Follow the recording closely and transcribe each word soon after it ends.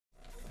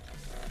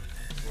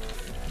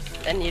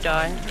then you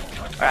die.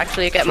 Or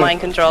actually you get mind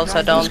control,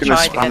 so don't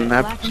try to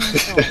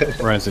get it.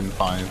 Resin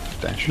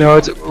 5 dash. No,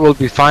 it will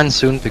be fine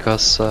soon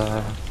because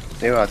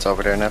Yeah, it's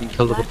over there now.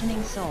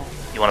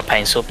 You want a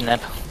pain sub, Neb?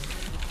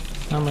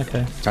 I'm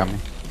okay. Tell me.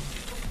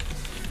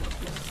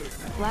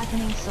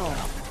 Blackening soul.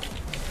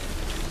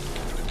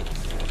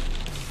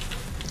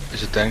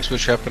 Is a tank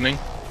switch happening?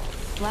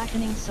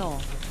 Blackening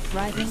soul.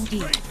 Driving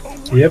deep.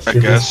 Yep. I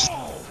guess.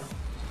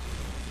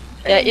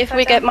 Yeah, if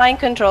we get mind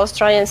controls,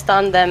 try and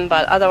stun them,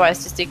 but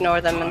otherwise just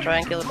ignore them and try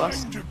and kill the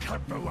boss.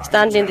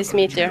 Stand in this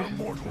meteor.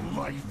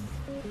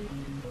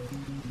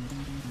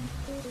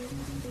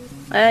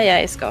 Yeah,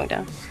 it's going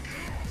down.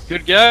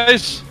 Good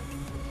guys.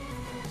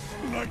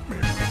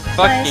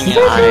 Fucking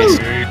Nice.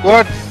 nice.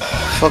 What?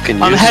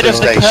 Fucking I'm ahead of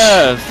the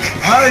curve.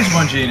 Nice,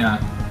 Mongina.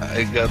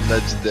 I got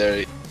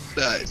legendary.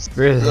 Nice.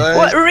 Really?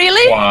 What,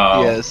 really?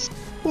 Wow. Yes.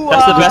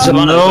 That's the best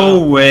one. No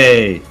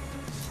way.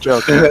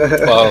 Joking.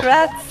 Wow.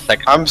 Congrats.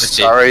 I'm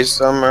sorry,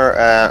 Summer.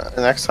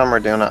 Next time we're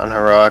doing it on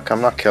Heroic,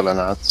 I'm not killing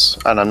ads.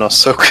 And I'm not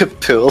soaking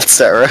pools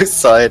that are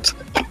outside.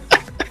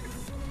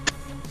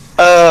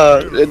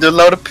 The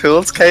load of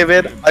pools came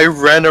in, I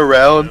ran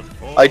around.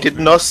 I did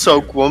not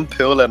soak one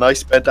pool and I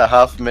spent a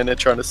half minute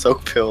trying to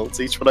soak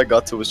pills. Each one I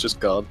got to was just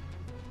gone.